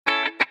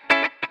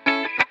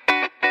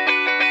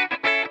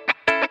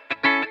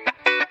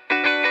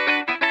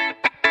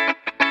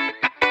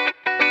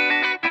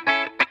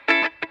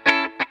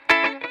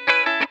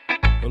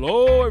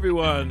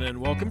everyone,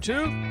 and welcome to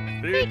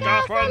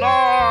Fika for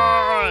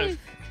Life!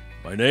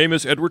 My name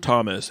is Edward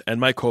Thomas, and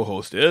my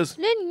co-host is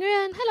Linh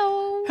Nguyen.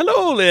 Hello.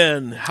 Hello,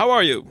 Lynn. How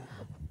are you?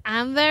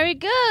 I'm very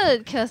good,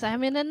 because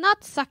I'm in a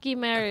not sucky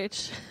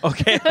marriage.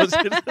 Okay. That's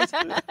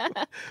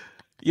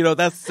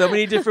so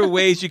many different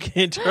ways you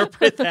can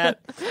interpret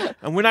that,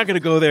 and we're not going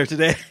to go there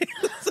today.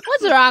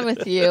 What's wrong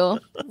with you?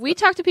 We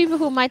talk to people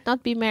who might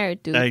not be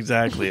married, dude.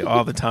 Exactly,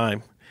 all the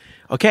time.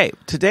 Okay,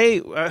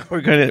 today we're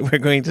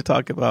going to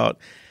talk about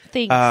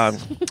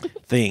Things.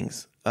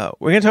 things. We're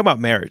going to talk about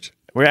marriage.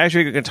 We're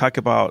actually going to talk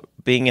about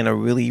being in a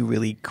really,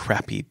 really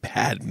crappy,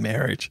 bad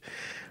marriage,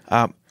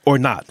 or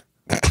not.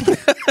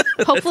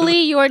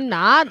 Hopefully you're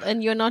not,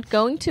 and you're not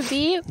going to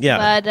be.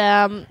 Yeah.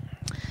 But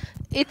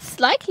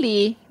it's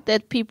likely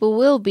that people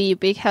will be,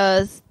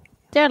 because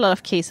there are a lot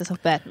of cases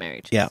of bad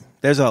marriage. Yeah,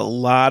 there's a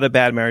lot of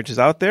bad marriages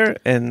out there,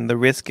 and the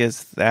risk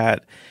is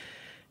that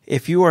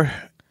if you're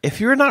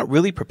not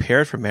really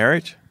prepared for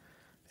marriage,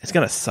 it's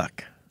gonna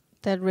suck.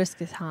 That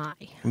risk is high.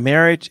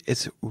 Marriage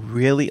is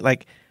really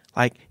like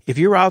if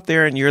you're out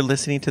there and you're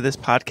listening to this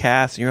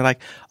podcast and you're like,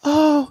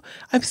 oh,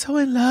 I'm so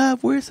in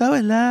love, we're so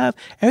in love,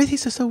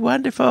 everything's just so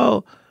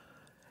wonderful.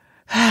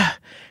 That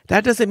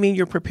doesn't mean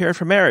you're prepared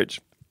for marriage.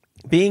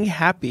 Being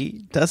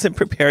happy doesn't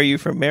prepare you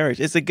for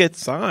marriage. It's a good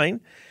sign,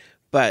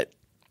 but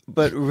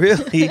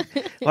really,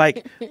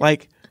 like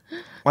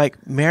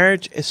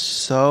marriage is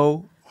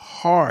so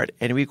hard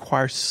and it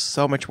requires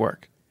so much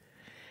work.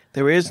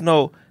 There is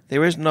no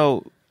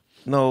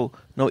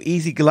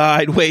easy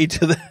glide way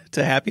to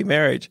happy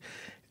marriage,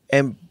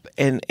 and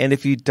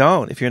if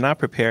you're not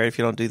prepared, if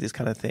you don't do these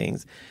kind of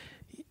things,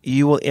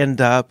 you will end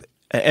up.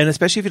 And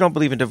especially if you don't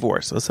believe in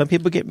divorce. So some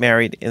people get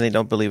married and they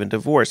don't believe in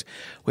divorce,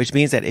 which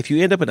means that if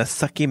you end up in a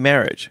sucky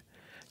marriage,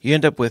 you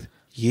end up with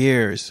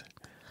years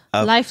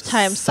of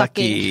lifetime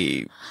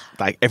sucking.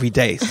 Like every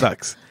day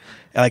sucks.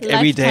 Like lifetime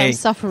every day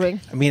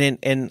suffering. I mean,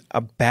 in a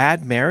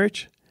bad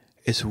marriage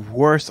is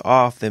worse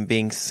off than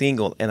being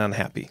single and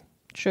unhappy.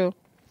 True.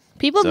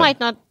 People might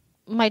not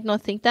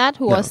think that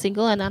who are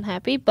single and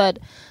unhappy, but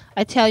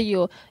I tell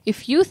you,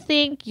 if you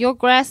think your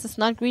grass is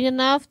not green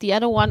enough, the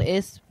other one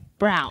is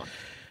brown.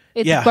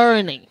 It's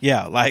burning.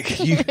 Yeah, like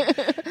you,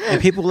 and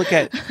people look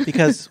at,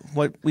 because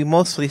what we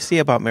mostly see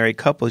about married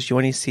couples, you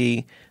only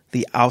see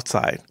the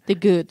outside. The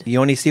good. You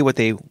only see what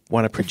they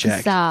want to project.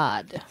 The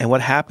facade. And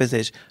what happens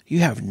is you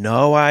have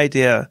no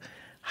idea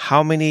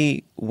how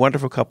many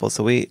wonderful couples.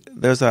 So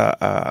there's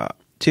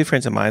two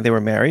friends of mine, they were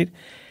married.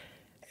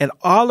 And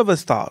all of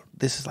us thought,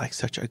 this is like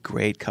such a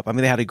great couple. I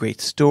mean, they had a great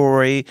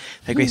story.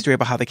 They had a great story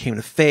about how they came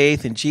to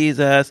faith in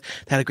Jesus.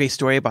 They had a great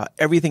story about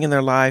everything in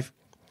their life.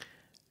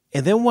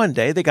 And then one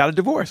day they got a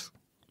divorce.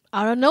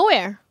 Out of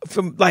nowhere.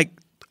 From like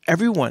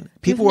everyone.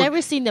 You've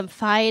never seen them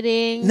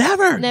fighting.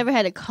 Never. Never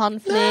had a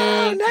conflict.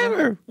 No,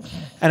 never.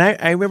 And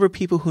I remember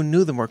people who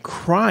knew them were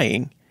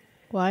crying.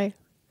 Why?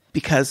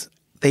 Because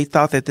they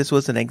thought that this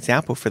was an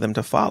example for them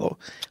to follow.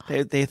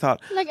 They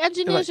thought. Like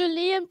Angelina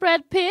Jolie and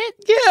Brad Pitt?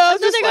 Yeah. And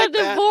then they got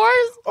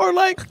divorced?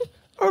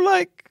 Or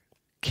like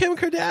Kim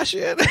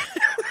Kardashian.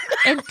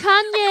 And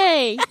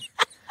Kanye.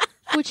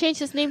 Who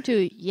changed his name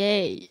to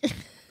Ye.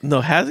 No,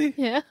 has he?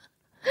 Yeah.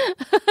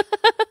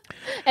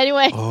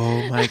 Anyway.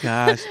 Oh my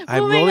gosh.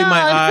 I'm rolling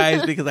my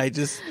eyes because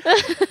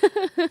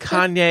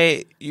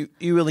Kanye,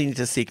 you really need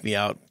to seek me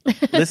out.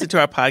 Listen to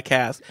our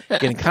podcast.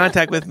 Get in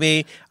contact with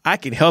me. I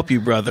can help you,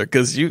 brother,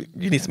 because you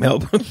need some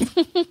help.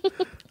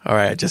 All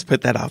right. I just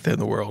put that out there in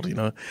the world,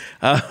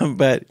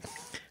 But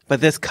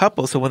this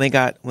couple, so when they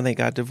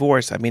got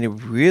divorced, I mean, it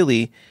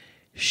really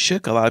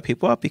shook a lot of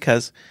people up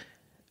because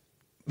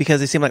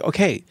it seemed like,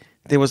 okay,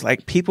 there was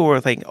like, people were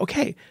thinking,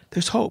 okay,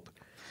 there's hope.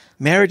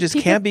 Marriages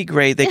can be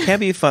great. They can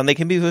be fun. They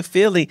can be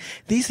fulfilling.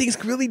 These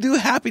things really do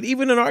happen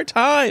even in our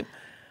time.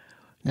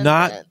 And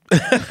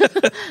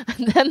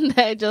then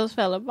they just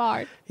fell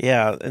apart.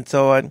 Yeah. And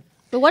so.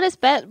 But what is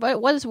bad?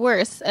 What is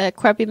worse, a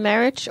crappy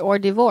marriage or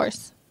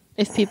divorce?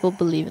 If people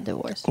believe in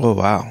divorce. Oh,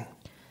 wow.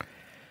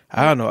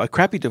 I don't know. A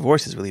crappy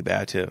divorce is really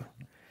bad too.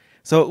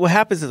 So what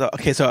happens is,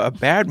 so a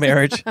bad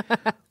marriage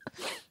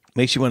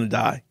makes you want to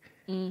die.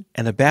 And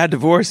a bad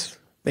divorce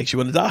makes you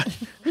want to die.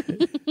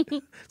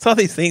 It's all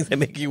these things that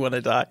make you want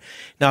to die.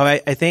 Now, I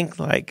think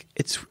like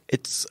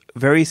it's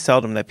very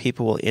seldom that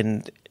people will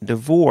end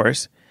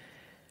divorce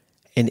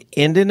and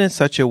end it in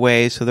such a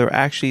way so they're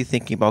actually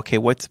thinking about, okay,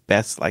 what's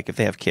best, like if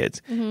they have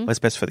kids, what's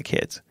best for the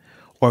kids?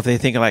 Or if they're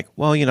thinking like,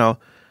 well,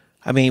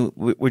 I mean,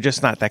 we're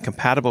just not that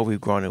compatible. We've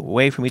grown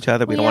away from each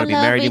other. We don't want to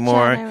be married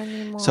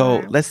anymore.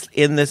 So let's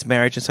end this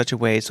marriage in such a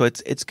way so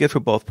it's good for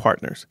both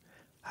partners.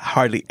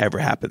 Hardly ever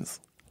happens.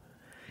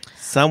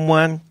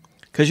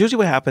 Because usually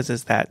what happens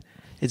is that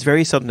it's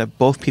very seldom that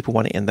both people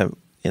want to end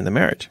the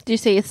marriage. Do you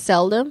say it's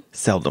seldom?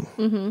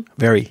 Seldom.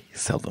 Very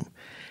seldom.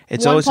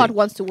 It's one always part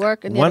wants to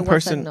work and the other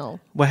one said no.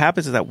 What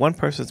happens is that one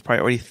person's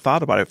probably already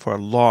thought about it for a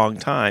long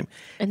time.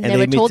 And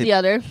never told the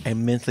other.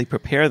 And mentally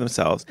prepare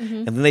themselves.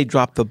 And then they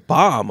drop the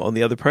bomb on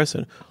the other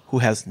person who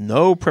has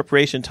no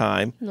preparation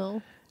time.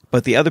 No.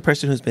 But the other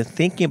person who's been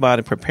thinking about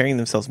it, preparing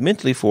themselves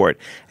mentally for it,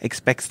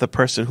 expects the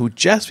person who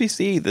just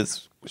received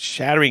this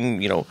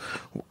shattering,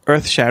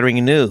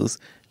 earth-shattering news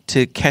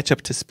to catch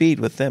up to speed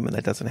with them, and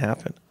that doesn't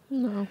happen.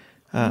 No.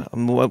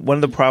 One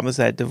of the problems is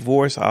that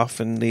divorce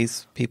often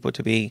leads people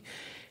to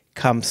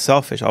become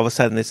selfish. All of a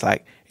sudden,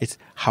 it's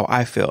how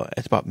I feel.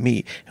 It's about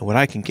me and what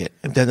I can get.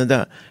 And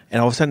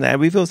all of a sudden, that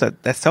reveals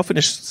that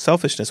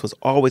selfishness was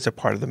always a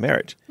part of the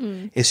marriage.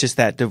 It's just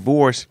that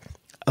divorce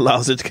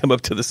allows it to come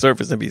up to the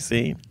surface and be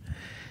seen.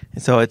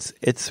 And so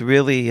it's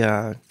really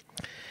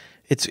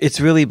it's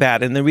really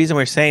bad. And the reason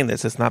we're saying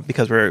this is not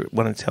because we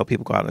want to tell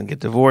people go out and get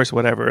divorced or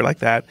whatever like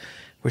that.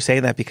 We're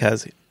saying that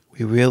because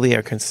we really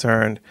are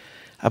concerned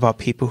about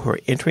people who are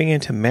entering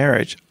into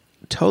marriage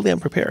totally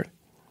unprepared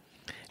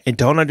and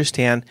don't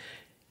understand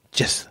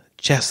just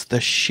the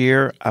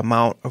sheer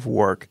amount of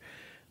work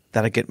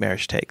that a good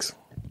marriage takes.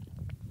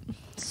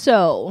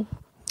 So.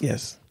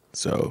 Yes.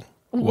 So.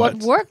 What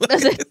work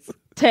does it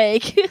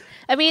take?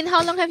 I mean,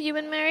 how long have you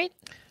been married?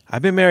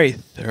 I've been married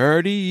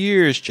 30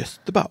 years,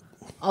 just about.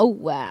 Oh,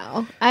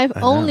 wow. I've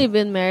only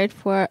been married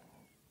for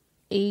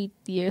 8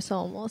 years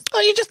almost. Oh,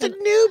 you're just a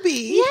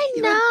newbie. Yeah, I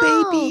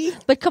know. A baby.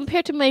 But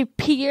compared to my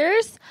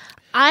peers,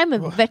 I'm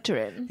a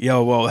veteran.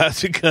 Yo, well,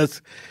 that's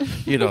because,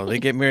 they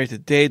get married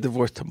today,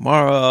 divorce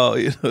tomorrow.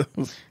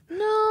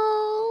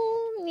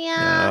 No,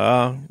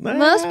 yeah.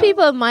 Most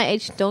people my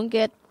age don't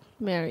get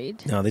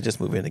married. No, they just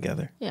move in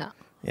together. Yeah.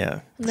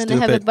 Yeah. And then they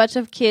have a bunch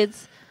of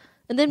kids.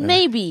 And then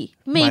maybe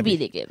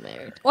they get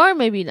married. Or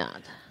maybe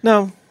not.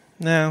 No,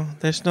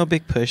 there's no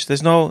big push.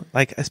 There's no,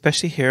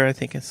 especially here, I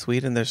think in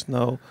Sweden, there's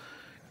no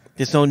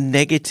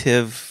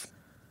negative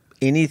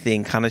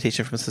anything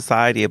connotation from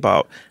society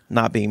about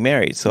not being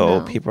married.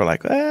 So people are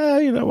like,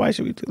 why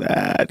should we do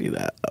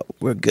that?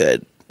 We're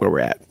good where we're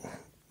at.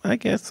 I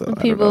guess so. And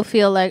people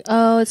feel like,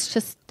 it's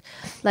just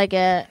like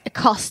a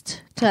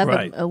cost to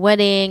have a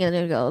wedding, and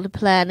then go the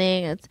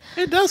planning.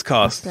 It does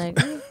cost.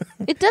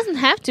 It doesn't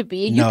have to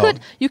be. No.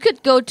 You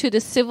could go to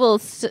the civil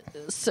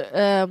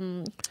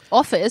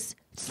office,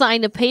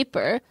 sign a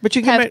paper, but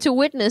you have 2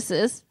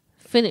 witnesses.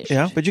 Finished.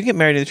 Yeah, but you get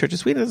married in the Church of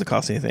Sweden. It doesn't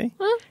cost anything.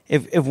 Huh?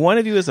 If one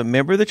of you is a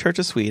member of the Church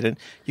of Sweden,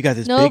 you got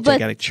this big,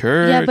 gigantic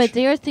church. Yeah, but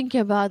they're thinking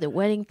about the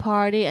wedding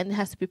party, and it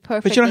has to be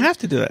perfect. But you don't have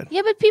to do that.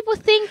 Yeah, but people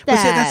think that. But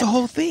see, that's the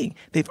whole thing.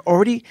 They've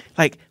already,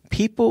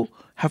 people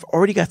have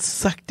already got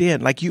sucked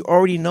in. You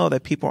already know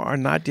that people are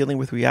not dealing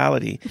with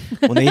reality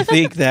when they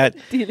think that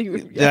dealing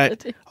with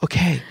reality.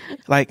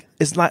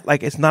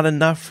 It's not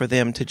enough for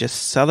them to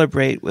just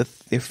celebrate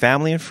with their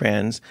family and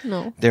friends.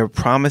 No. Their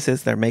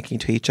promises they're making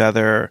to each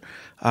other,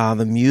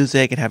 the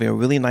music, and having a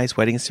really nice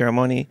wedding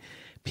ceremony.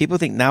 People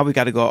think now we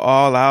got to go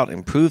all out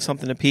and prove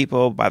something to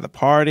people by the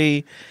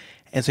party,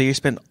 and so you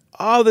spend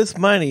all this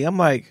money. I'm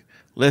like,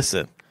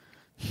 listen.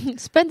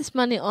 Spend this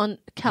money on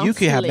counseling. You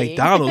can have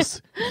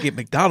McDonald's. You can get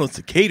McDonald's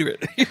to cater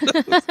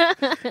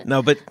it.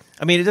 No, but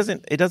I mean, it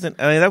doesn't.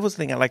 I mean, that was the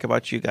thing I like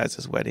about you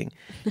guys' wedding,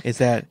 is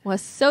that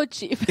was so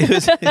cheap.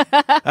 That's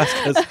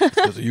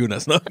because of you and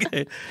us. No,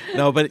 okay.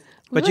 No, but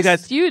you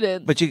guys,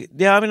 student. But you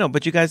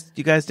guys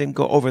didn't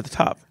go over the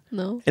top.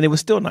 No, and it was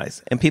still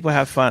nice, and people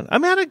have fun. I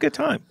mean, I had a good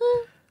time.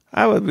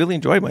 I really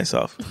enjoyed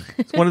myself.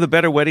 It's one of the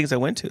better weddings I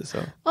went to.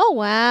 So. Oh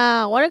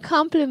wow! What a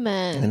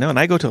compliment! I know, and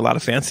I go to a lot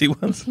of fancy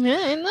ones. Yeah,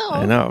 I know.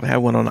 I know. I had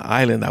one on an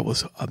island that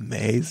was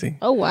amazing.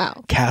 Oh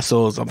wow!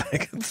 Castles. I'm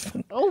like,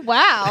 oh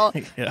wow!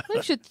 Yeah.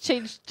 We should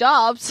change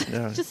jobs.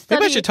 Yeah. Just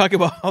maybe I should talk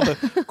about all the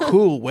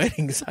cool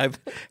weddings I've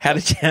had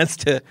a chance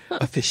to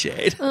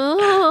officiate.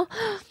 Oh.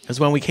 It was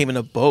when we came in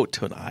a boat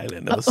to an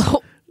island.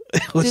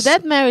 Did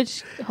that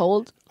marriage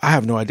hold? I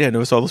have no idea. I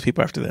never saw those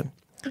people after then.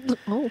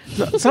 Oh.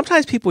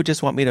 Sometimes people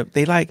just want me to.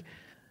 They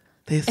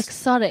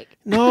exotic.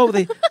 No,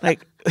 they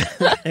like.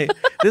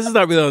 This is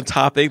not really on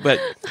topic, but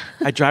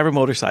I drive a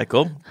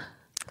motorcycle,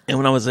 and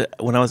when I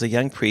was a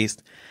young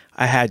priest,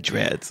 I had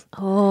dreads.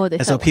 Oh,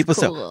 and so people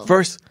cool. said,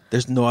 first,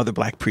 there's no other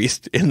black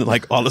priest in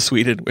all of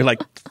Sweden. We're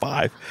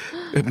 5,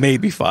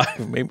 maybe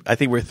 5. Maybe, I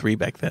think we're 3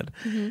 back then.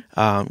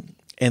 Mm-hmm.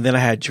 And then I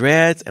had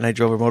dreads, and I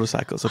drove a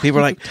motorcycle. So people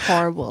were like,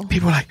 horrible.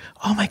 People were like,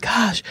 oh my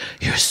gosh,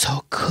 you're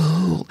so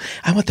cool.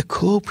 I want the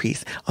cool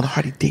priest on the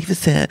Harley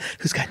Davidson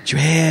who's got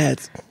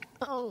dreads.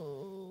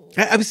 Oh.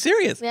 I'm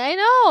serious. Yeah, I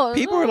know.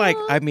 People were like,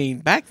 I mean,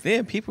 back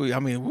then,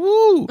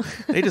 woo,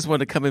 they just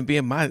wanted to come and be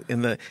in my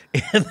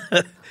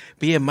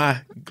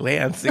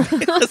glands.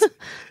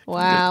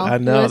 Wow, I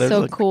know. You're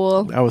so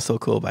cool. I was so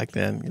cool back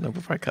then.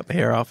 Before I cut my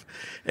hair off,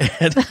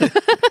 and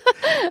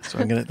that's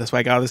why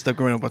I got all this stuff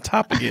growing up on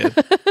top again.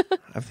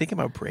 I'm thinking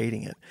about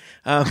braiding it,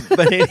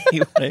 but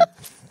anyway.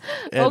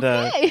 And,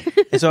 okay.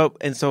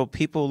 and so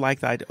people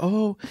like that.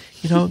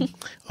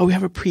 We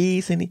have a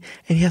priest and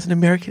he has an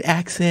American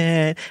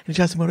accent and he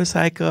drives a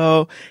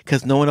motorcycle,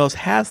 because no one else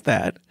has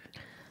that.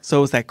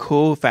 So it's that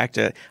cool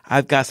factor.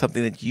 I've got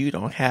something that you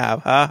don't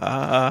have. Ha, ha,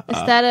 ha,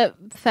 ha. Is that a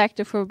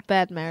factor for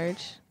bad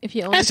marriage? If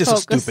you only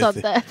focus on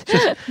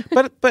that.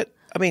 But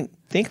I mean,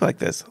 think like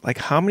this. Like,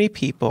 how many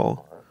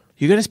people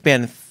you're going to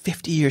spend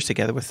 50 years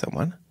together with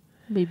someone?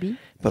 Maybe.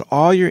 But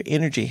all your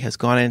energy has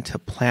gone into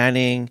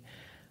planning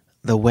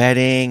the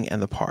wedding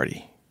and the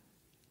party.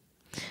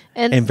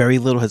 And very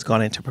little has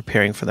gone into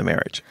preparing for the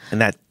marriage. And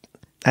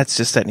that's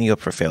just setting you up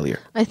for failure.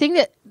 I think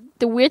that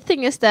the weird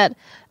thing is that,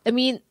 I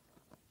mean,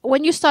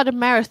 when you start a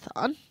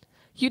marathon,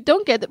 you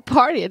don't get the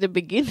party at the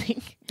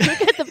beginning. You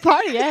get the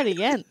party at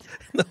the end.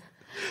 No.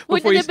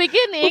 Which in the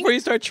beginning, before you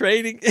start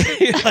training,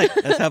 you're like,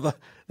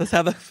 let's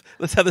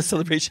have the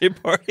celebration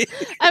party.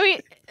 I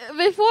mean,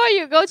 before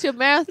you go to a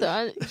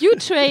marathon, you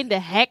train the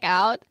heck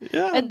out,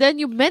 and then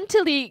you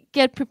mentally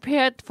get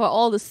prepared for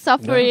all the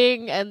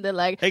suffering and the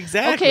like.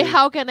 Exactly. Okay,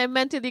 how can I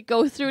mentally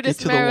go through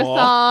this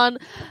marathon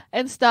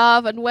and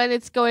stuff? And when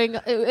it's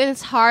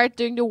hard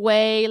during the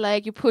way,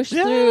 like you push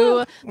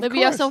through. Maybe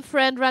you have some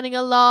friend running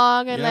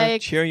along and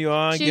like cheer you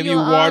on, give you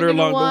water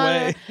along the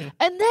way.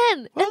 And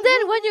then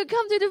when you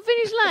come to the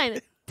finish line,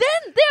 then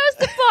there's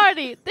the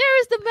party.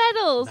 There is the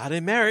medals. Not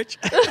in marriage.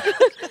 Not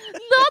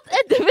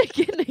at the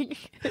beginning.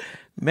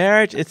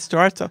 Marriage, it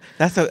starts off.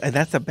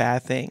 That's a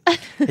bad thing.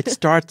 It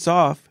starts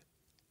off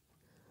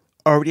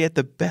already at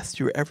the best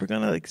you're ever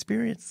gonna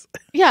experience.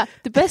 Yeah,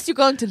 the best you're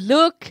going to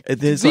look. And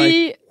then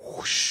be,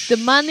 whoosh, the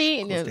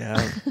money goes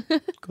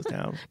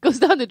down, goes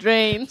down the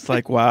drain. It's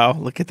like, wow,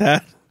 look at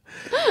that.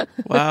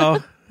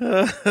 Wow.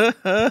 It's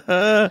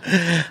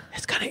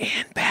gonna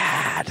end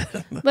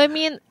bad. But I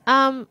mean,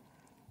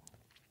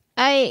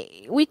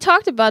 we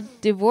talked about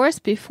divorce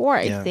before,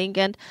 I think,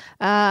 and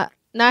now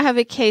I have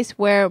a case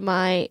where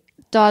my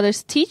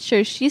daughter's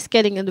teacher, she's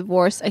getting a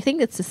divorce. I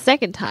think it's the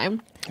second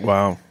time.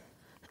 Wow.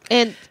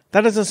 And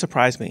that doesn't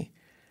surprise me.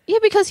 Yeah,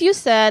 because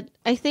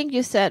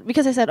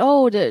because I said,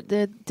 oh,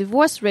 the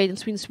divorce rate in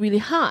Sweden is really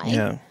high.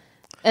 Yeah.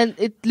 And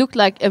it looked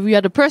like every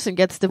other person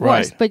gets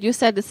divorced. Right. But you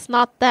said it's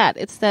not that.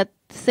 It's that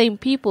the same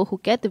people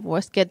who get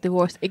divorced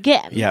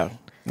again. Yeah.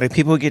 Like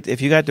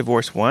if you got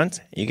divorced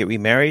once, you get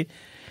remarried,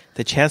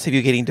 the chance of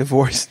you getting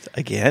divorced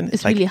again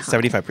is like really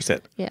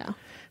 75%. Yeah.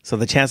 So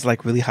the chance is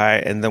like really high.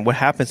 And then what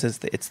happens is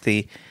it's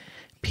the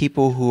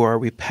people who are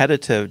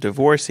repetitive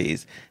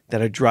divorcees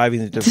that are driving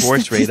the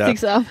divorce rate up.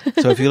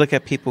 So if you look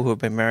at people who have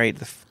been married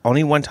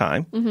only one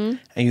time, and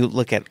you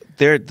look at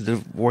the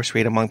divorce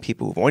rate among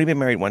people who've only been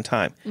married one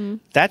time,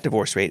 that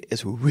divorce rate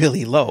is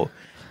really low.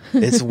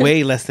 It's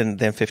way less than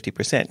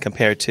 50%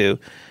 compared to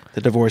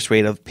the divorce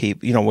rate of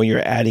people, when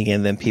you're adding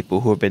in then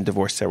people who have been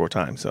divorced several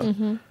times.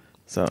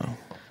 So,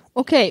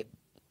 Okay,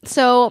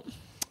 so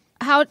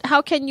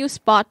how can you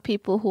spot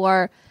people who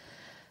are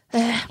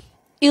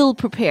ill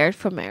prepared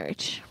for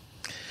marriage?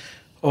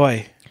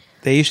 Oi,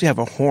 they usually have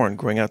a horn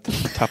growing out the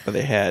top of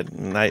their head,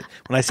 and when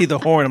I see the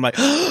horn, I'm like,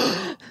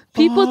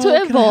 people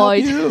to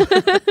avoid.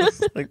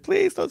 Like,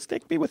 please don't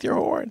stick me with your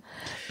horn.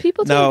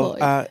 People to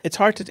avoid. It's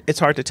hard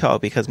to tell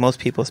because most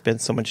people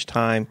spend so much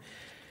time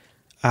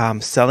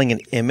selling an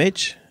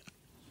image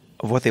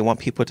of what they want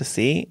people to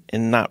see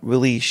and not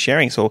really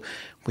sharing. So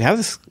we have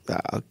this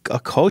a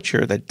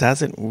culture that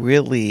doesn't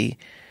really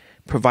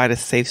provide a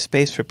safe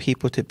space for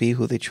people to be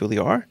who they truly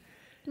are.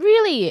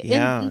 Really?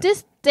 Yeah. In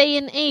this day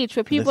and age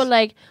where people are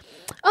like,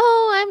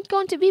 oh, I'm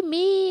going to be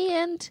me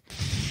and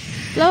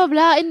blah, blah,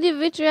 blah,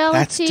 individuality.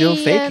 That's still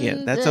faking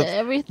it. That's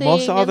everything. All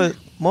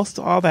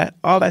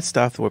that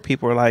stuff where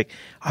people are like,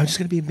 I'm just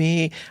going to be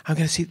me. I'm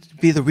going to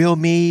be the real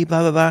me,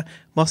 blah, blah, blah.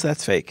 Most of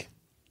that's fake.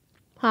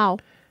 How?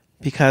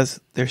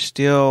 Because they're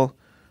still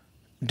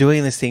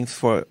doing this thing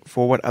for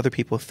what other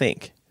people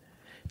think.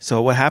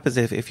 So what happens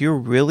if you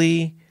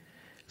really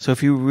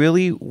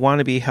want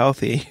to be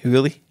healthy, you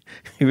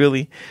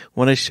really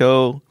want to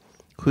show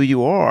who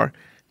you are,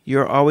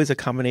 you're always a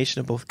combination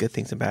of both good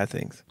things and bad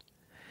things.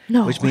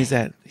 No. Which means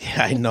that,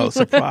 yeah, I know,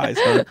 surprise.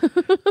 Huh?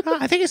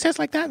 I think it says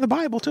like that in the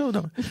Bible too.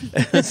 No.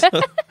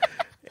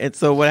 And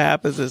so what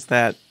happens is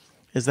that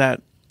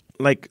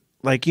like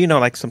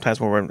sometimes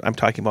when I'm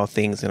talking about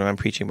things and I'm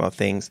preaching about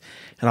things,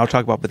 and I'll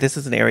talk about, but this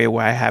is an area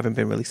where I haven't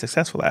been really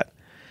successful at.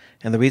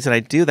 And the reason I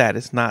do that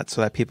is not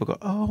so that people go,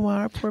 oh, well,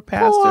 our poor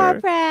pastor.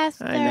 Poor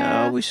pastor.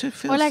 I know, we should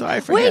feel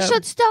sorry for him. We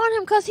should stone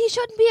him because he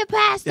shouldn't be a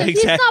pastor. Yeah,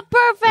 exactly. He's not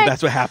perfect. Well,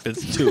 that's what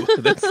happens too.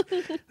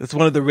 That's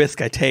one of the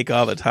risks I take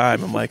all the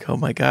time. I'm like, oh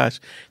my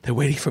gosh, they're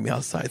waiting for me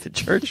outside the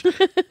church.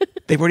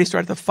 They've already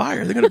started the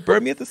fire. They're going to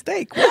burn me at the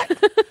stake. What?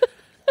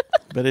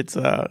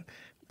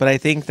 But I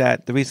think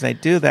that the reason I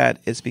do that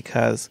is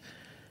because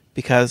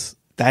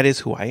that is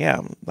who I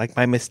am. Like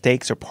my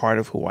mistakes are part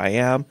of who I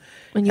am,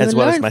 as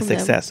well as my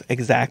success. Them.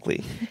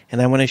 Exactly.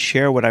 And I want to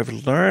share what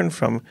I've learned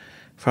from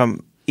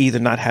either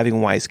not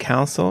having wise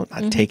counsel,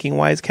 not taking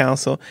wise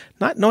counsel,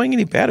 not knowing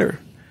any better.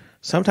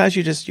 Sometimes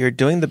you're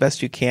doing the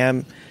best you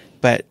can,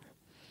 but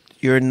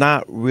you're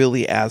not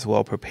really as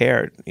well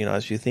prepared,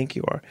 as you think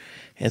you are.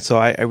 And so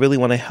I really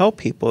want to help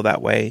people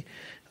that way.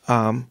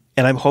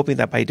 And I'm hoping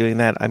that by doing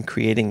that, I'm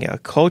creating a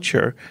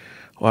culture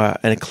and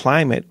a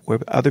climate where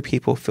other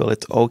people feel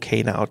it's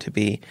okay now to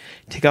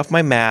take off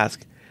my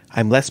mask.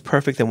 I'm less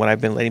perfect than what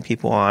I've been letting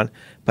people on,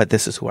 but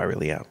this is who I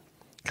really am.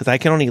 Because I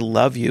can only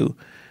love you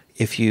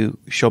if you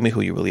show me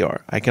who you really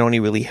are. I can only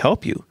really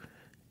help you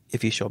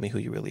if you show me who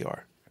you really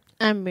are.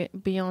 I'm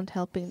beyond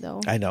helping,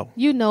 though. I know.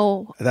 You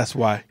know. That's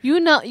why. You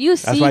know. You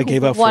see why I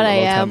gave up what for I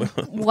a am. long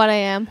time. What I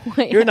am.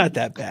 You're not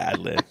that bad,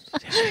 Lynn.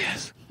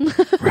 Yes, she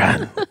is.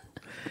 Run.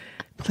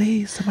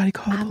 Please, somebody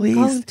call the police.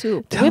 I'm going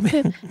to Tell whip me.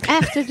 him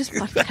after this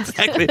podcast.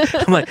 Exactly.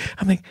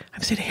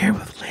 I'm sitting here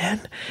with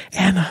Lynn,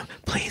 and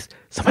please,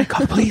 somebody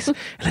call the police and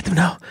let them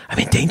know I'm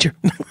in danger.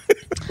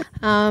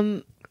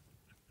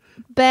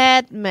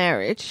 Bad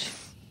marriage.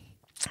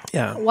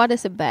 Yeah. What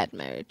is a bad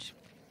marriage?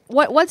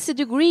 What's the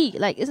degree?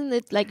 Like, isn't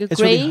it like a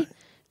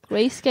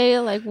gray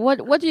scale? Like,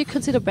 what do you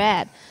consider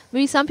bad?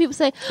 Maybe some people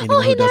say,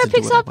 Anyone he never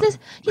picks up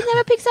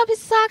his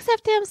socks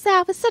after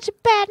himself. It's such a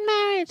bad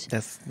marriage.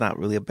 That's not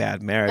really a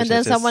bad marriage. And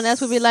then someone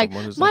else would be like,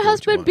 my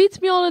husband beats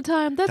me all the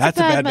time. That's a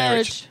bad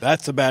marriage.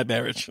 That's a bad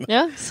marriage.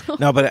 Yeah.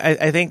 No, but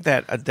I think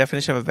that a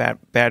definition of a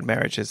bad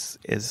marriage is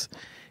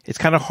it's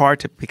kind of hard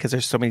to, because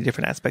there's so many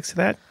different aspects to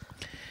that.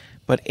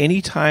 But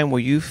any time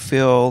where you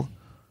feel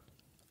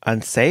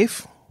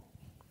unsafe,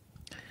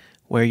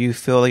 where you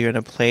feel you're in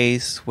a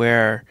place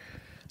where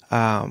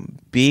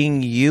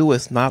being you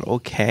is not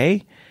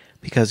okay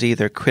because of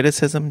either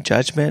criticism,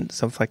 judgment,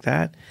 something like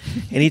that.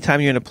 Anytime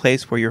you're in a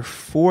place where you're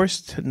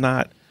forced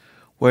to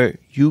where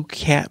you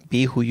can't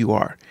be who you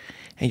are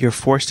and you're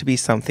forced to be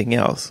something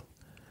else.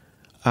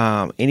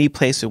 Any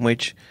place in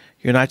which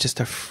you're not just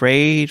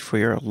afraid for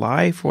your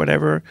life or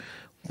whatever,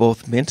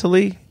 both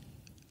mentally,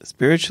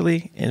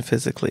 spiritually, and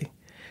physically.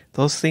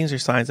 Those things are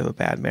signs of a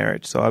bad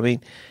marriage. So, I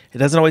mean, it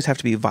doesn't always have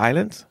to be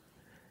violence.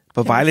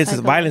 But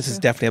violence is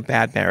definitely a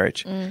bad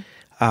marriage.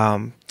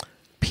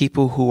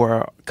 People who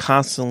are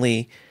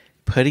constantly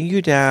putting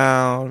you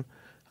down,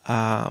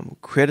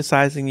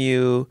 criticizing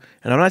you,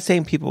 and I'm not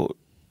saying people.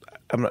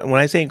 When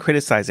I say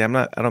criticizing,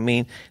 I don't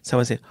mean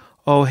someone saying,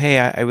 "Oh, hey,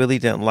 I really I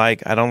don't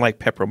like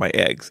pepper on my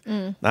eggs."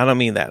 I don't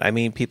mean that. I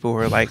mean people who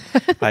are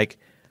like,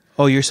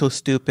 "Oh, you're so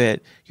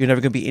stupid. You're never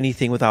going to be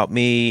anything without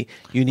me.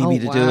 You need me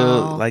to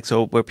do."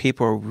 So where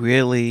people are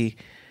really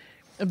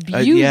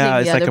abusing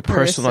it's the like other a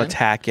personal person.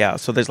 attack. Yeah.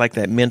 So there's like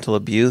that mental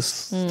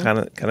abuse kind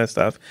of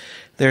stuff.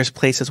 There's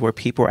places where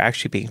people are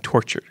actually being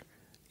tortured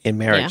in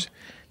marriage. Yeah.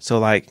 So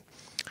like,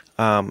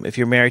 if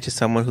you're married to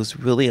someone who's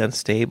really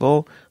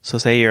unstable, so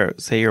say you're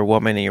a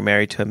woman and you're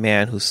married to a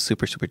man who's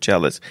super, super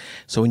jealous.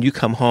 So when you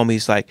come home,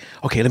 he's like,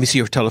 okay, let me see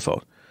your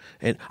telephone.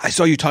 And I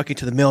saw you talking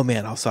to the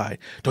mailman outside.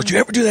 Don't you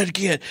ever do that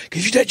again,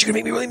 because you're going to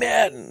make me really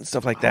mad and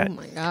stuff like that. Oh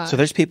my God. So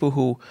there's people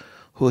who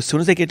as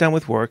soon as they get done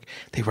with work,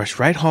 they rush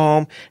right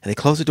home and they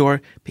close the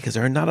door because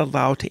they're not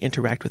allowed to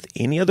interact with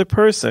any other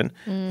person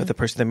but the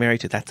person they're married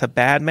to. That's a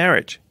bad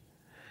marriage.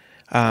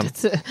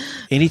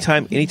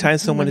 Anytime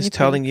someone is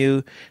telling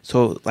you,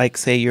 so like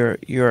say you're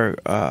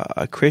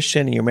a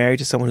Christian and you're married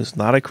to someone who's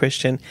not a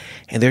Christian,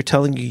 and they're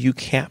telling you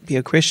can't be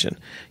a Christian,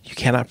 you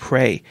cannot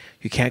pray,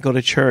 you can't go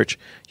to church,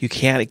 you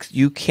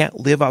can't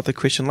live out the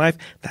Christian life.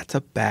 That's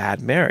a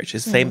bad marriage.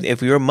 It's the same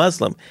if you're a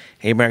Muslim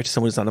and you're married to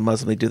someone who's not a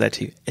Muslim, they do that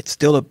to you. It's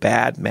still a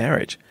bad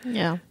marriage.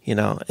 Yeah.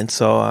 And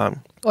so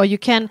or you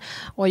can't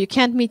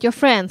meet your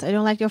friends. I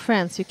don't like your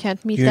friends. You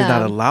can't meet them. You're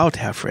not allowed to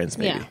have friends,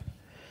 maybe. Yeah.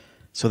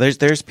 So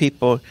there's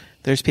people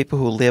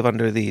who live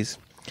under these,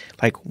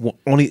 like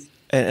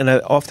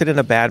often in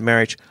a bad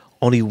marriage,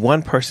 only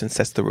one person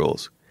sets the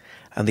rules,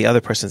 and the other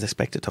person is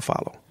expected to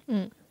follow.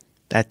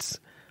 That's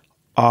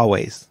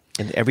always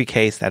in every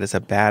case that is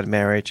a bad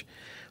marriage,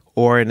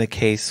 or in a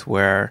case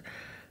where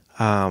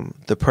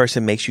the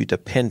person makes you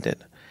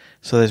dependent.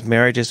 So there's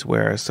marriages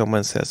where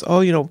someone says,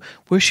 "Oh,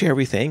 we'll share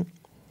everything."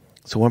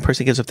 So one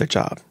person gives up their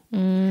job,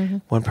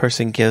 one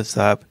person gives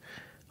up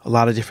a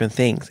lot of different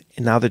things,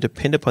 and now they're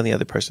dependent upon the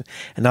other person,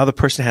 and now the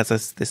person has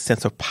this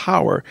sense of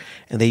power,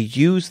 and they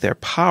use their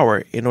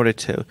power in order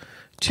to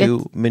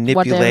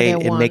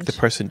manipulate and make the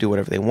person do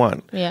whatever they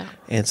want. Yeah.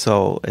 And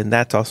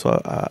that's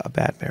also a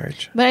bad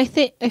marriage. But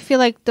I feel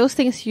like those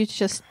things you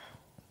just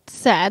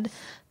said,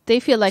 they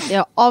feel like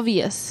they're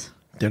obvious.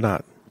 They're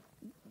not.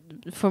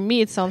 For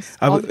me, it sounds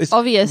it's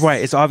obvious.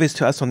 Right. It's obvious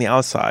to us on the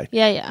outside.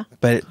 Yeah.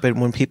 But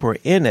when people are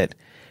in it,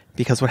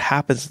 because what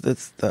happens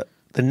is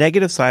the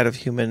negative side of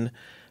human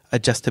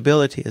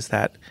adjustability is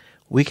that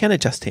we can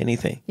adjust to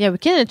anything. Yeah, we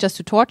can adjust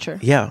to torture.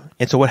 Yeah.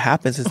 And so what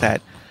happens is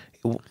that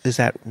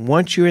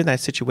once you're in that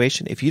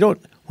situation,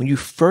 when you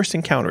first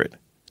encounter it,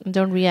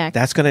 don't react.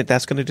 That's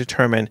gonna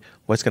determine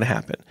what's gonna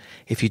happen.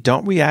 If you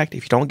don't react,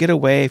 if you don't get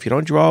away, if you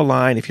don't draw a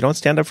line, if you don't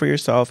stand up for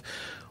yourself,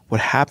 what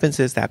happens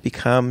is that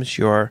becomes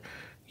your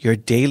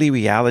daily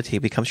reality,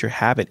 becomes your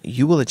habit.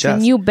 You will adjust.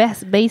 It's a new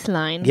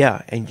baseline.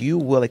 Yeah, and you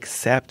will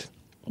accept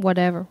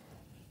whatever.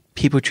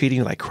 People treating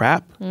you like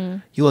crap.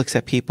 You will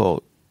accept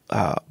people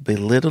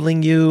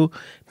belittling you,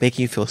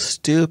 making you feel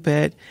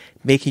stupid,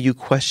 making you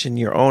question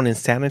your own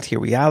insanity or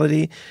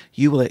reality.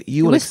 You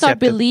will start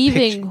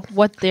believing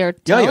what they're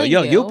telling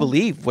you. You'll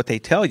believe what they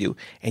tell you,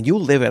 and you'll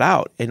live it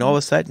out. And all of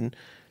a sudden,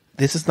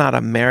 this is not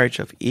a marriage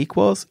of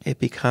equals. It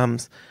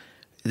becomes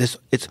this.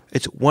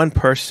 It's one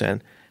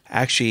person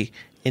actually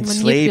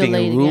enslaving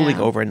and ruling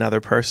over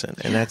another person,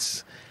 and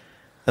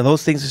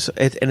those things.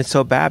 And it's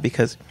so bad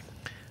because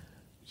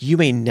you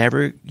may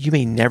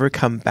never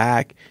come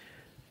back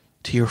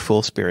to your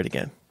full spirit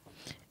again.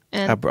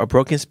 And A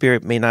broken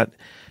spirit may not,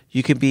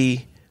 you can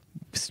be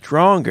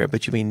stronger,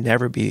 but you may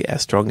never be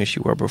as strong as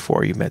you were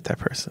before you met that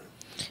person.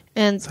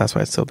 And so that's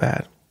why it's so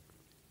bad.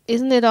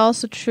 Isn't it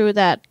also true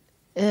that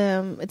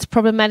it's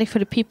problematic for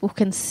the people who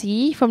can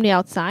see from the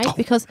outside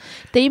because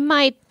they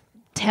might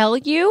tell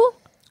you,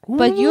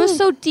 but you're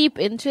so deep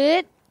into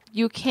it,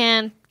 you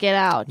can't get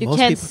out. You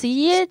can't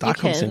see it.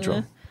 Stockholm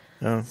syndrome.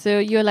 Yeah. So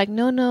you're like,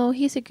 no,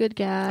 he's a good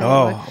guy.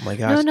 Oh my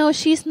gosh. No,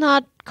 she's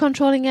not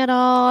controlling at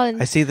all.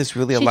 And I see this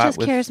really a lot. She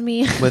just cares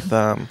me. with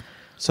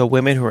so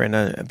women who are in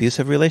an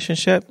abusive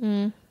relationship.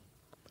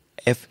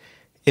 If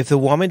the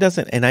woman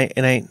doesn't, and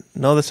I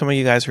know that some of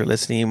you guys who are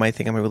listening, you might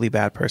think I'm a really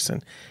bad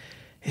person.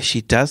 If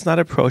she does not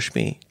approach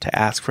me to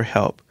ask for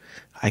help,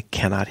 I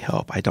cannot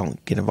help. I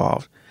don't get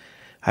involved.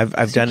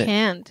 I've done it.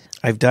 Can't.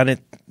 I've done it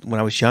when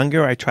I was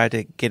younger. I tried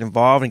to get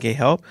involved and get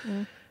help.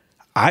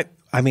 I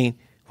mean,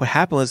 what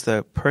happened was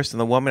the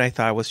woman I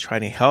thought I was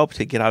trying to help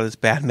to get out of this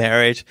bad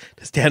marriage,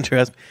 to stand to her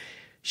husband,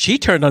 she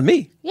turned on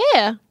me.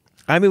 Yeah.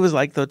 I mean, it was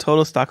like the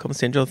total Stockholm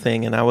syndrome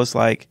thing, and I was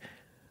like,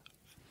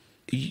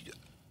 I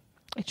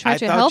tried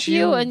to help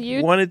you, and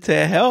you wanted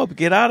to help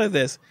get out of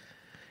this.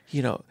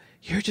 You know,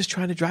 you're just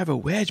trying to drive a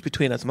wedge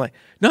between us. I'm like,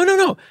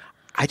 no.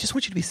 I just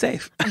want you to be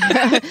safe.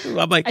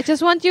 I'm like, I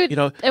just want you.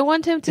 I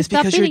want him to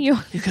stop beating you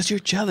because you're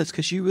jealous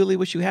because you really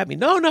wish you had me.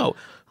 No,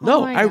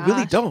 I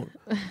really don't.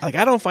 Like,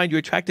 I don't find you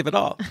attractive at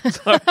all.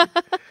 Sorry.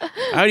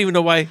 I don't even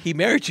know why he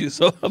married you.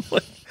 So I'm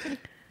like,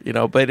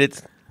 but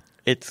it's.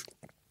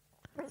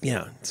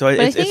 So but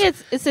I think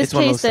it's this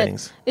case that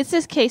things. It's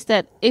this case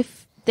that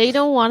if they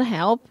don't want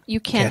help,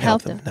 you can't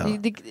help them. No.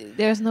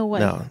 There's no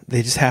way. No,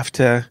 they just have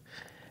to,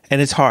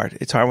 and it's hard.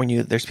 It's hard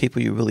when there's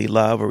people you really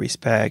love or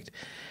respect.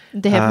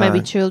 They have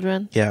maybe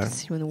children. Yeah,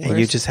 and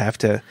you just have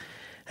to,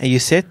 and you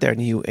sit there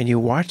and you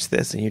watch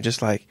this and you're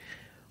just like,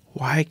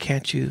 why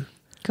can't you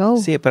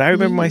see it? But I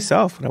remember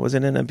myself when I was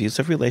in an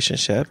abusive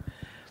relationship,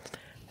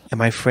 and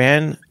my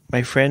friend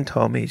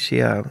told me this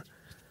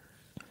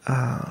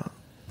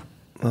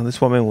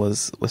woman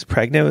was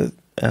pregnant with,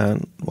 I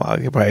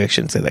probably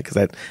shouldn't say that because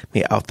that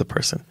may out the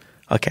person.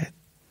 Okay,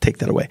 take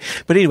that away.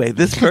 But anyway,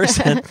 this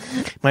person,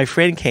 my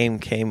friend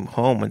came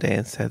home one day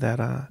and said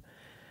that,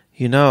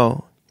 you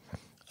don't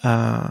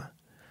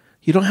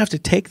have to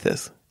take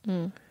this.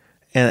 And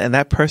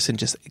that person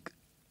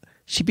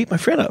she beat my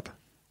friend up.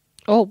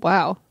 Oh,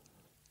 wow.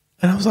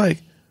 And I was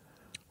like,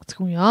 what's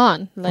going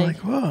on? Like,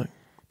 whoa.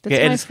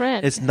 That's my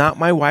friend. It's not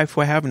my wife who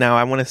I have now.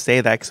 I want to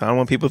say that because I don't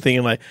want people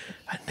thinking like,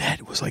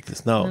 Annette was like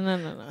this. No.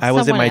 I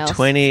was in my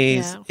 20s.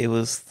 Yeah. It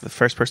was the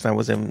first person I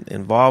was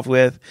involved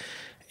with.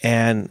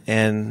 And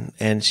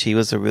she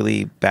was a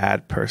really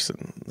bad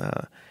person.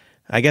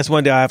 I guess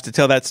one day I have to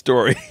tell that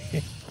story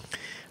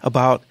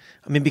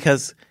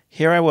because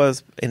here I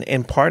was,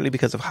 and partly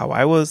because of how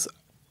I was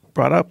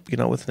brought up,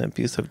 with an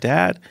abusive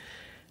dad.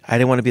 I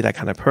didn't want to be that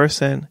kind of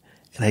person.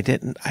 And I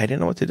didn't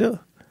know what to do.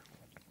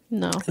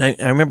 No. And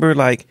I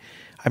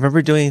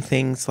remember doing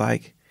things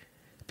like,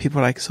 people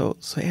were like, so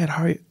Ed,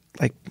 how are you?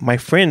 Like, my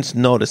friends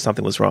noticed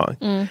something was wrong.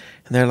 And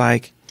they're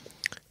like,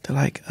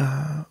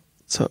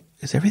 so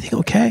is everything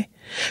okay?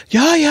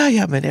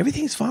 Yeah, man,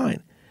 everything's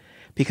fine.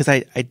 Because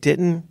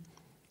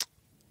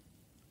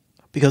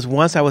because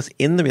once I was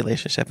in the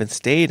relationship and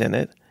stayed in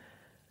it,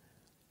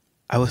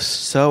 I was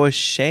so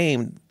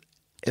ashamed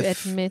to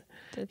admit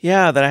it.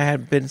 Yeah, that I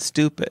had been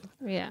stupid.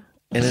 Yeah.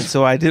 And then,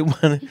 so I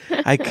didn't want to,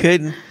 I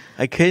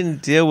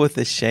couldn't deal with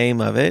the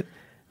shame of it.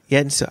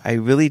 Yet, so I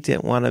really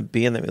didn't want to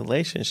be in the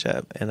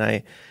relationship. And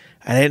I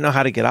didn't know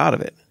how to get out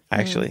of it,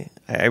 actually.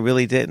 I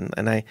really didn't.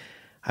 And I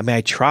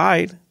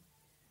tried.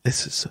 I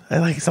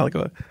sound like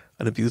an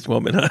abused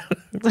woman.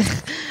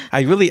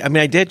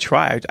 I did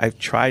try. I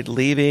tried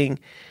leaving,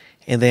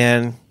 and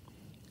then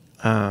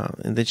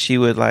she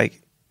would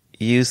like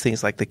use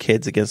things like the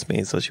kids against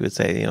me. So she would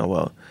say,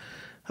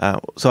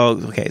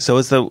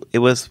 so it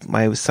was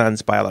my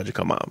son's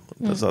biological mom.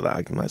 So that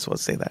I might as well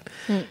say that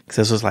because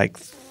this was like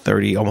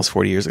 30, almost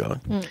 40 years ago.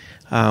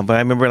 But I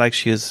remember like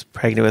she was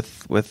pregnant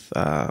with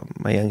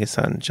my youngest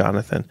son,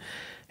 Jonathan.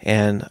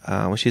 And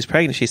when she was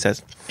pregnant, she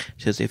says,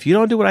 if you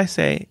don't do what I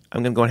say,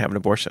 I'm going to go and have an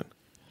abortion.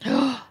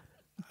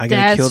 I'm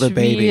going to kill the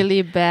baby. That's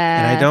really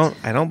bad. And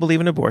I don't believe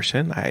in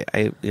abortion.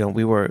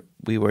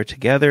 We were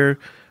together.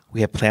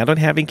 We had planned on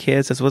having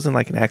kids. This wasn't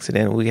like an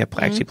accident. We had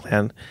actually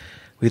planned.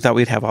 We thought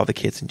we'd have all the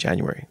kids in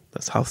January.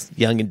 That's how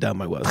young and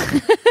dumb I was.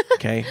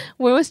 Okay.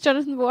 When was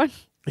Jonathan born?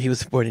 He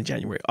was born in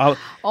January. Oh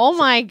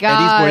my God!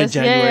 And he's born in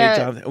January. Yeah.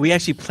 Jonathan. We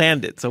actually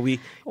planned it, so we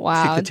took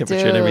the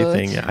temperature and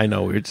everything. Yeah, I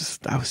know.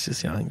 I was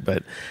just young,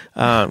 but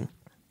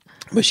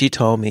she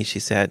told me, she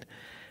said,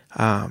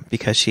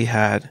 because she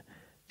had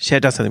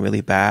done something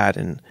really bad,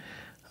 and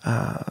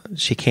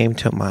she came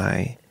to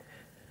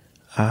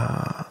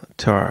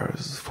our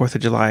 4th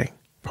of July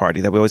party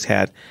that we always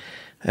had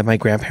at my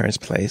grandparents'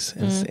 place,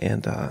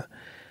 and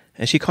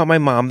she called my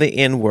mom the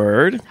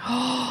N-word.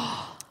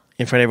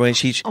 In front of everyone,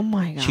 she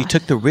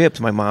took the ribs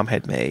my mom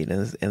had made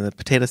and the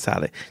potato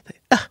salad.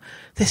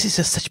 This is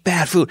just such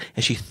bad food,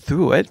 and she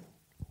threw it.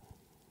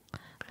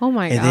 Oh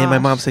my god! And then my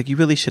mom's like, "You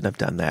really shouldn't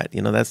have done that.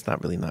 You know, that's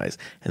not really nice."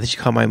 And then she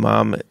called my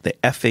mom the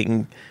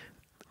effing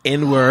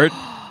N-word.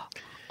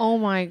 Oh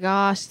my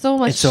gosh! So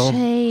much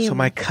shame. So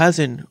my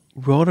cousin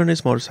rode on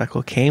his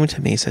motorcycle, came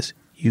to me, and says,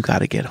 "You got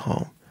to get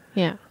home."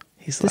 Yeah.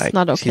 He's This like, is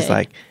not okay. she's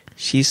like,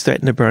 she's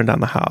threatened to burn down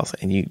the house,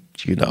 and you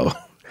know,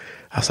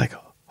 I was like,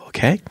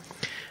 okay.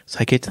 So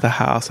I get to the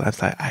house, and I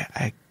was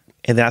like,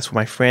 and that's when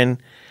my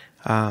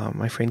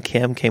friend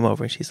Kim came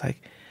over, and she's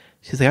like,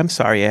 I'm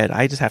sorry, Ed,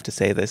 I just have to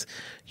say this,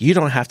 you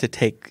don't have to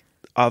take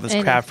all this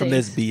crap from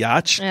this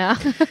biatch. Yeah.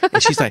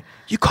 And she's like,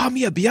 you call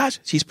me a biatch?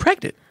 She's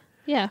pregnant.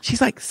 Yeah.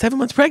 She's like 7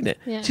 months pregnant.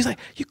 Yeah. She's like,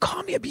 you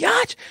call me a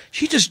biatch?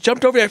 She just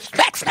jumped over there,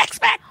 smack, smack,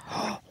 smack.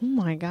 Oh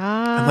my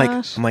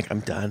gosh. I'm like, I'm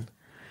done.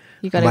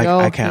 You gotta go.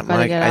 I can't. You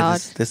gotta get out.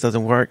 This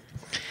doesn't work.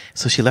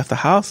 So she left the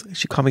house.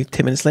 She called me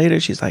 10 minutes later.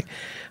 She's like,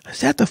 I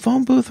was at the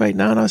phone booth right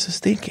now, and I was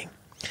just thinking,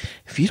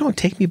 if you don't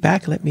take me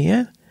back and let me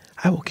in,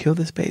 I will kill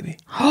this baby.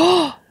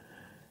 Oh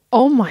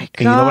my god!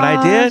 And you know what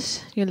I did?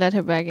 You let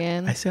her back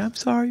in. I said, I'm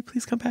sorry.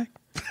 Please come back.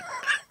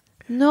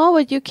 No,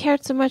 but you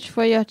cared so much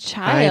for your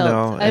child. I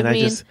know. And I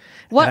mean,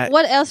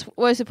 what else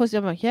was supposed to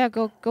do? I'm like, yeah,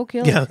 go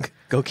kill him. Yeah,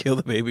 go kill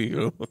the baby. You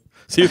know,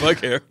 see if I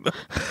care.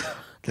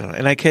 You know,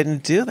 and I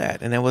couldn't do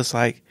that. And it was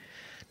like,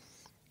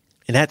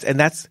 and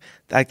that's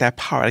like that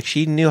power. Like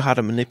she knew how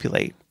to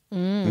manipulate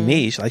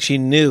me. She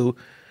knew,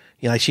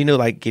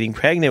 like getting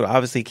pregnant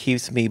obviously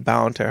keeps me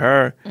bound to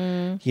her.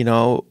 You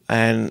know,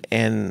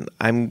 and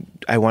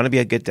I want to be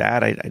a good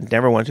dad. I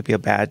never wanted to be a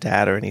bad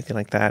dad or anything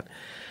like that.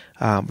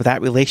 But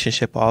that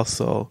relationship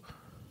also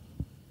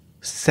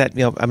set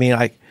me up. I mean,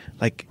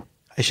 like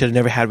I should have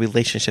never had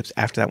relationships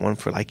after that one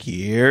for like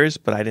years,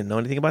 but I didn't know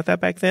anything about that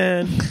back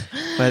then.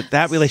 But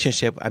that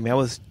relationship, I mean,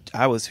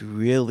 I was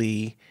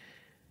really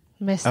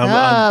messed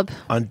up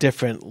on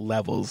different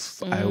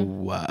levels. I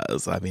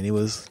mean, it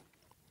was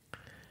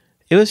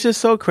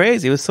just so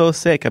crazy. It was so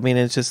sick. I mean,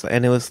 it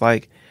was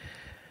like,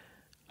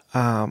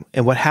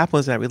 and what happened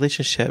was in that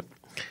relationship,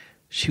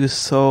 she was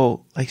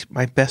so like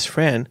my best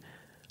friend.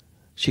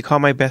 She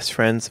called my best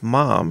friend's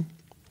mom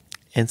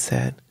and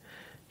said,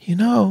 you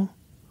know,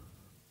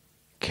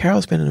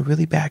 Carol's been in a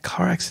really bad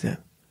car accident.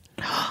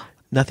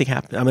 Nothing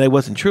happened. I mean, it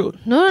wasn't true.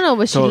 No,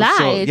 but she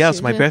lied.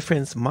 So my best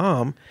friend's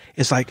mom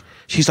is like,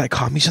 she's like,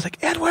 call me. She's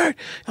like, Edward.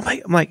 I'm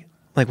like,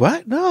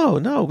 what?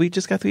 No, we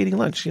just got through eating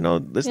lunch. You know,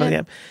 there's nothing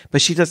happened.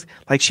 But she just,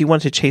 like, she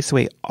wanted to chase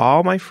away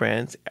all my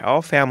friends,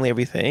 all family,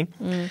 everything.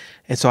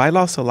 And so I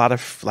lost a lot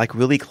of, like,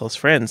 really close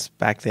friends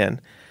back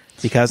then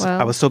because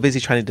I was so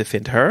busy trying to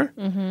defend her.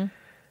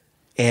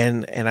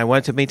 And I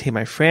wanted to maintain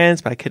my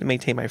friends, but I couldn't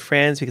maintain my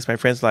friends because my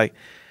friends were like,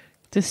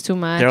 this is too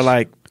much. They're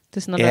like,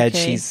 this is not Ed,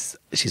 okay.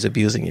 she's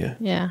abusing you.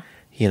 Yeah.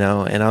 You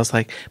know, and I was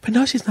like, but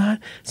no, she's not.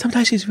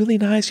 Sometimes she's really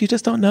nice. You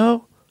just don't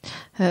know.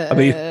 I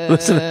mean,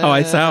 listen to how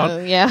I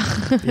sound. Yeah.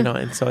 You know,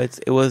 and so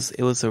it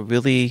was a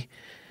really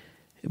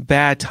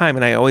bad time,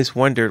 and I always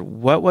wondered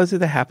what was it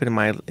that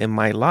happened in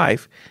my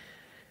life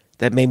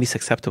that made me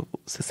susceptible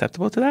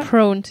to that,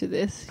 prone to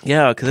this.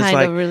 Yeah, because it's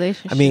like,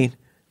 relationship. I mean,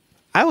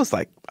 I was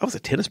a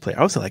tennis player.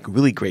 I was in like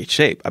really great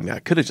shape. I mean, I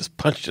could have just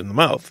punched her in the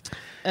mouth,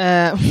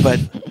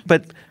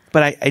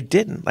 but I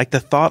didn't. Like the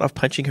thought of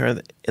punching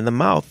her in the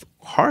mouth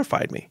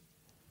horrified me.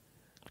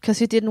 Because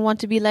you didn't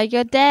want to be like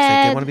your dad.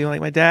 I didn't want to be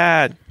like my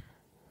dad.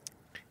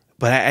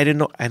 But I didn't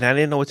know, and I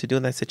didn't know what to do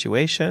in that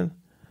situation.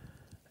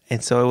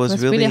 And so it was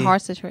really a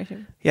hard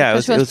situation. Yeah,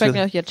 because she was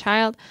pregnant with your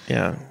child.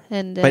 Yeah,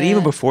 and but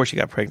even before she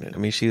got pregnant, I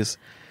mean, she was.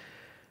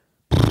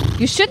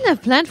 You shouldn't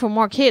have planned for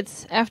more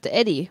kids after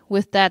Eddie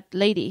with that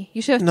lady.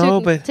 You should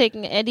have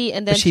taken Eddie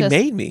and then she just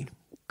made me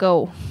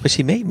go. But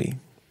she made me.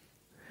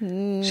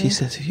 She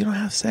says, "If you don't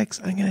have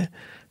sex, I'm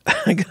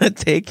gonna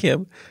take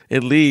him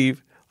and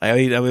leave." I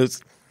mean, I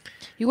was.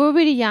 You were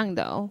really young,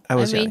 though. I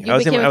was young. You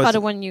became a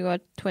father when you were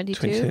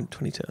 22.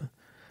 22.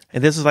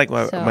 And this was like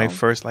my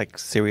first like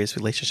serious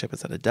relationship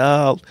as an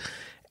adult.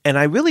 And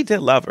I really did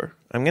love her.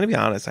 I'm going to be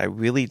honest. I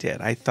really did.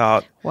 I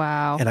thought.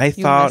 Wow. And I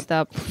messed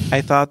up.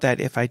 I thought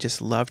that if I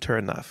just loved her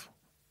enough.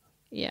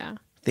 Yeah.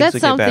 That's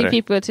something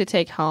people to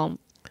take home.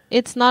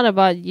 It's not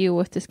about you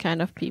with this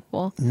kind of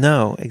people.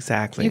 No,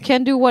 exactly. You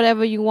can do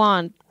whatever you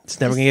want.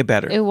 It's never going to get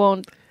better. It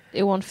won't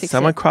fix it.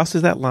 Someone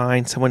crosses that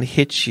line. Someone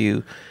hits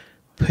you.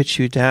 Put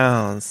you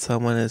down,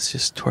 someone is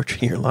just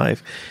torturing your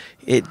life.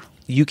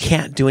 You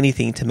can't do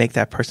anything to make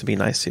that person be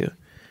nice to you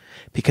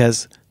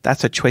because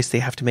that's a choice they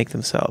have to make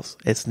themselves.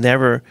 It's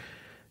never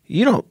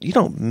you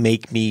don't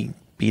make me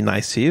be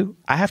nice to you.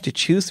 I have to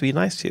choose to be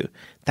nice to you.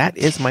 That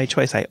is my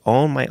choice. I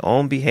own my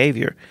own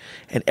behavior,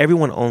 and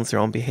everyone owns their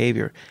own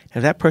behavior. And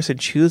if that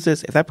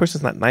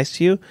person's not nice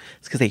to you,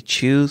 it's because they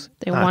choose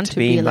not to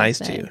be nice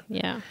to you.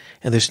 Yeah.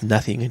 And there's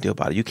nothing you can do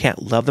about it. You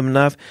can't love them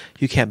enough.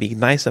 You can't be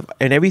nice enough.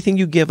 And everything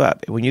you give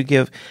up, when you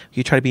give,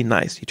 you try to be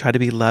nice. You try to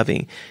be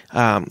loving.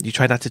 You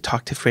try not to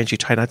talk to friends. You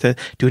try not to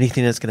do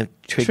anything that's going to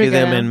trigger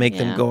them and make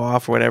them go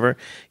off or whatever.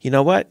 You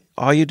know what?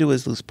 All you do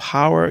is lose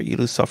power. You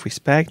lose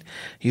self-respect.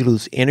 You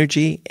lose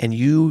energy. And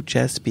you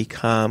just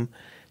become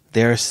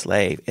their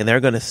slave. And they're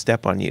going to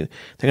step on you.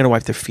 They're going to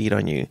wipe their feet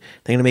on you.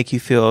 They're going to make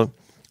you feel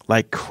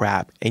like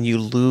crap, and you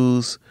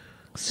lose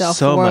so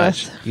Self-worth.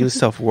 much. You lose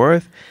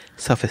self-worth,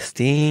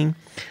 self-esteem.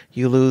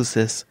 You lose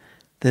this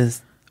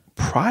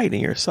pride in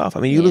yourself. I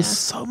mean, you lose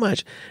so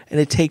much, and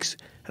it takes,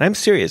 and I'm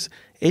serious,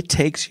 it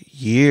takes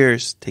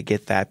years to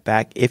get that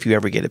back, if you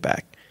ever get it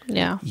back.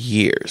 Yeah.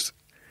 Years.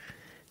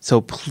 So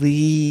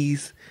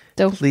please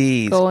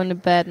go in a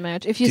bad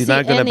marriage. If you do see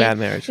not go in a bad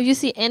marriage. If you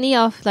see any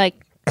of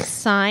like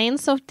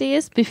signs of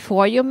this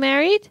before you're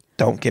married,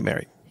 don't get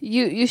married.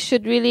 You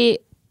should really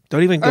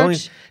don't even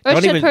urge try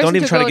to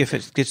to get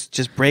fixed.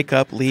 Just break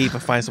up, leave,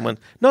 and find someone.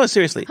 No,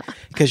 seriously,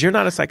 because you're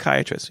not a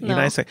psychiatrist. You're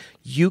not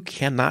you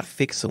cannot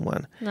fix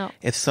someone. No.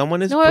 If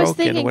someone is I was broken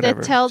thinking or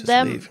whatever,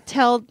 that leave.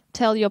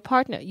 tell your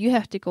partner, you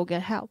have to go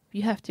get help.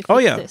 You have to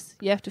fix this.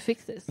 You have to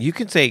fix this. You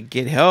can say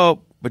get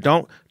help, but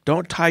don't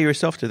tie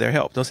yourself to their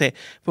help. Don't say,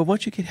 but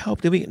once you get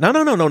help, then we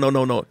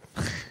no.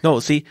 No,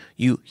 see,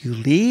 you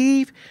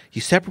leave,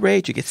 you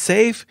separate, you get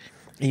safe,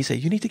 and you say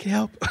you need to get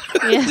help.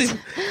 Yes.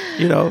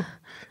 You know,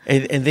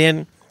 and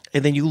then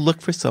you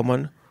look for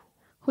someone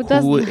who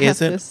doesn't have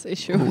these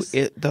issues.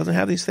 Who doesn't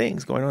have these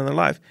things going on in their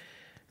life.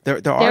 There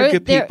are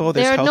good people.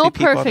 There's healthy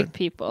people. There are no perfect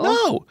people.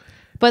 No.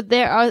 But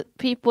there are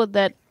people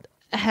that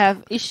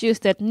have issues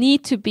that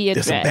need to be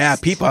addressed. There's some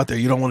bad people out there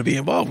you don't want to be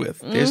involved with.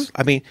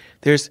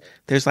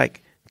 There's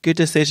like good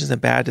decisions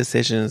and bad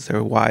decisions. There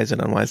are wise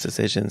and unwise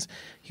decisions.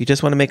 You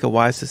just want to make a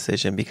wise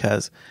decision,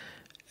 because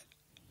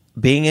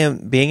being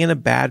in a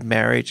bad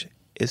marriage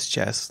is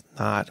just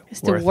not worth it.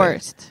 It's the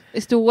worst.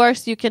 It's the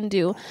worst you can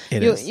do.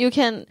 You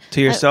can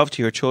to yourself,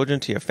 to your children,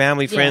 to your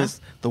family,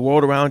 friends, the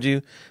world around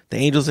you, the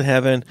angels in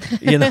heaven.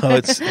 You know,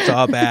 it's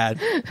all bad.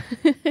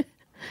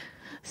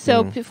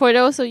 So for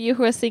those of you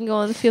who are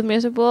single and feel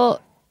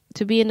miserable,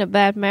 to be in a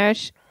bad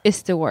marriage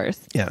is the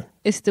worst. Yeah,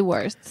 it's the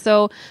worst.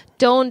 So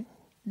don't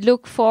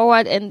look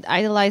forward and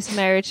idolize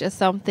marriage as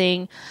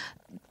something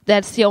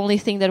that's the only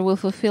thing that will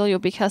fulfill you,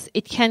 because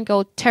it can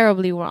go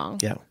terribly wrong.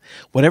 Yeah.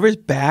 Whatever is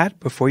bad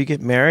before you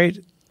get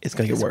married, it's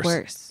going to get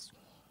worse.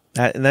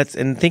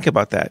 And think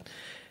about that.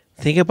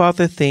 Think about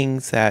the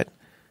things that,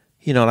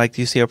 you know, like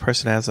you see a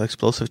person has an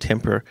explosive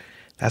temper,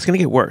 that's going to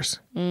get worse.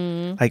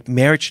 Like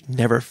marriage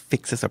never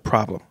fixes a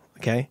problem,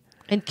 okay?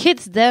 And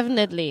kids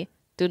definitely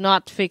do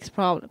not fix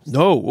problems.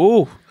 No.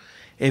 Ooh.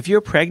 If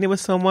you're pregnant with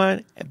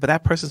someone, but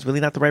that person's really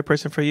not the right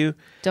person for you,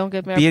 don't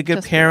get married. Be a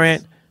good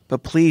parent.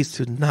 But please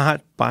do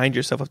not bind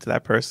yourself up to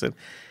that person.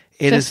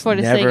 Just for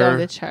the sake of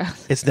the child.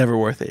 It's never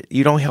worth it.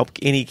 You don't help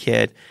any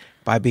kid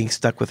by being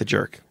stuck with a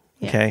jerk.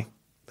 Okay?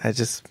 I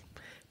just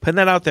putting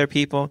that out there,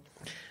 people.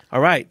 All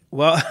right.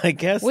 Well, I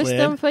guess, wisdom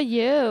Lynn, for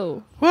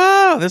you.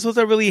 Wow, this was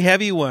a really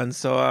heavy one.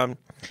 So,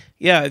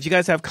 if you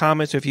guys have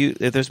comments, or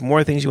if there's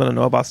more things you want to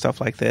know about stuff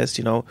like this,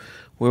 you know,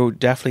 we're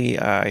definitely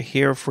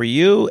here for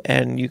you,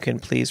 and you can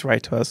please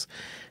write to us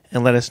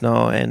and let us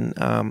know.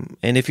 And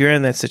if you're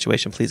in that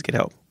situation, please get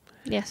help.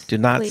 Yes. Do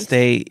not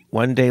stay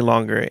one day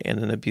longer in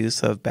an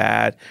abusive,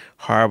 bad,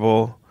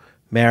 horrible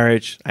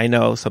marriage. I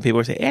know some people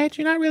are saying, Ed,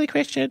 you're not really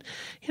Christian.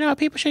 You know,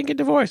 people shouldn't get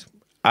divorced.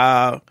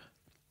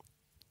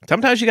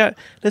 Sometimes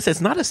listen,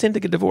 it's not a sin to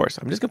get divorced.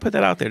 I'm just going to put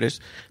that out there.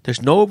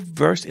 There's no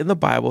verse in the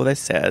Bible that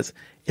says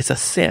it's a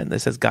sin. That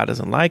says God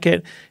doesn't like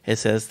it. It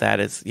says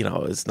that it's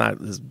not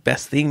the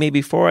best thing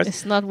maybe for us.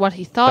 It's not what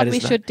he thought we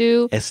should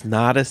do. It's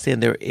not a sin.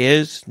 There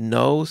is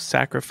no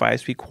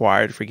sacrifice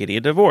required for getting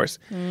a divorce.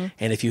 And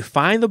if you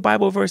find the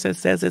Bible verse that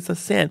says it's a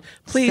sin,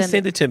 please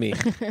send it to me,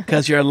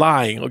 because you're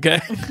lying,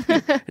 okay?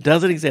 It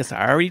doesn't exist.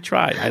 I already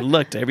tried. I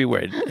looked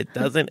everywhere. It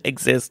doesn't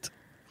exist,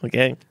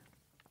 okay?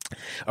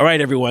 All right,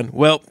 everyone.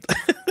 Well,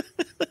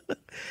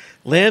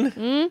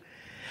 Lynn,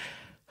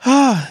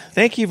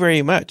 thank you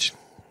very much.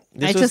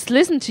 I just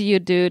listened to you,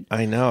 dude.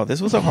 I know.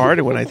 This was a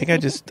hard one. I think I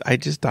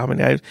just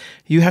dominated.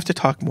 You have to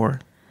talk more.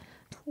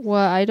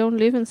 Well, I don't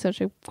live in such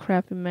a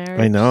crappy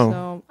marriage. I know.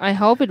 So I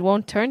hope it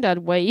won't turn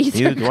that way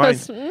either.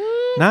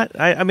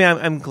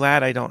 I'm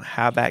glad I don't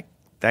have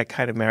that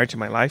kind of marriage in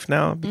my life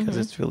now, because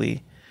it's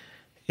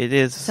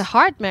a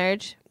hard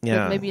marriage,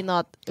 but maybe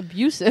not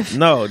abusive.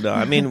 No.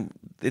 I mean,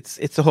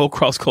 it's a whole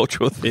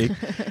cross-cultural thing.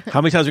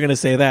 How many times are we going to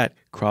say that?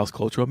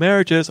 Cross-cultural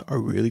marriages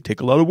really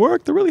take a lot of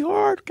work. They're really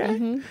hard,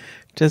 okay?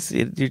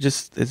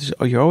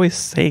 You're always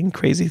saying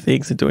crazy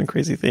things and doing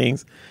crazy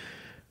things.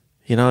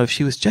 You know, if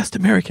she was just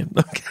American.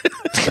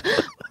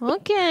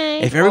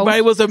 Okay. If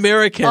everybody was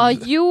American. Oh,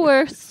 you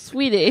were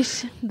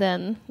Swedish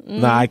then.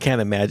 No, I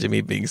can't imagine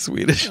me being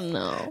Swedish.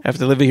 No.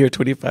 After living here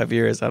 25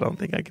 years, I don't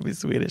think I can be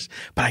Swedish.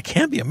 But I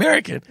can be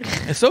American.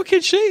 And so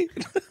can she.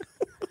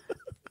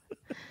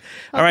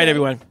 All right,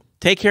 everyone.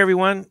 Take care,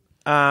 everyone.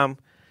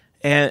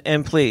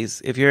 And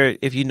please, if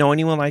you know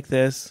anyone like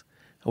this,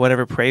 or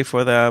whatever, pray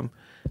for them.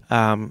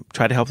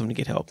 Try to help them to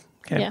get help.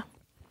 Okay. Yeah.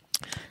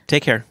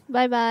 Take care.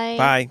 Bye-bye.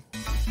 Bye.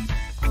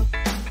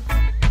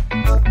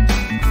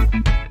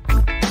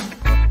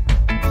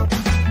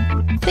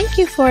 Thank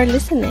you for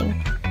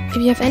listening. If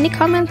you have any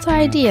comments or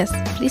ideas,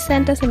 please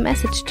send us a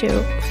message to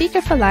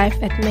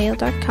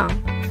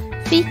fikaforlife@mail.com.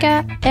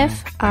 Fika,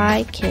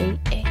 Fika.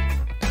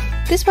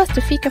 This was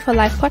the Fika for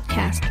Life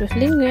podcast with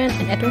Linh Nguyen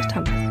and Edward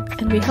Thomas.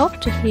 And we hope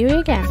to hear you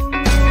again.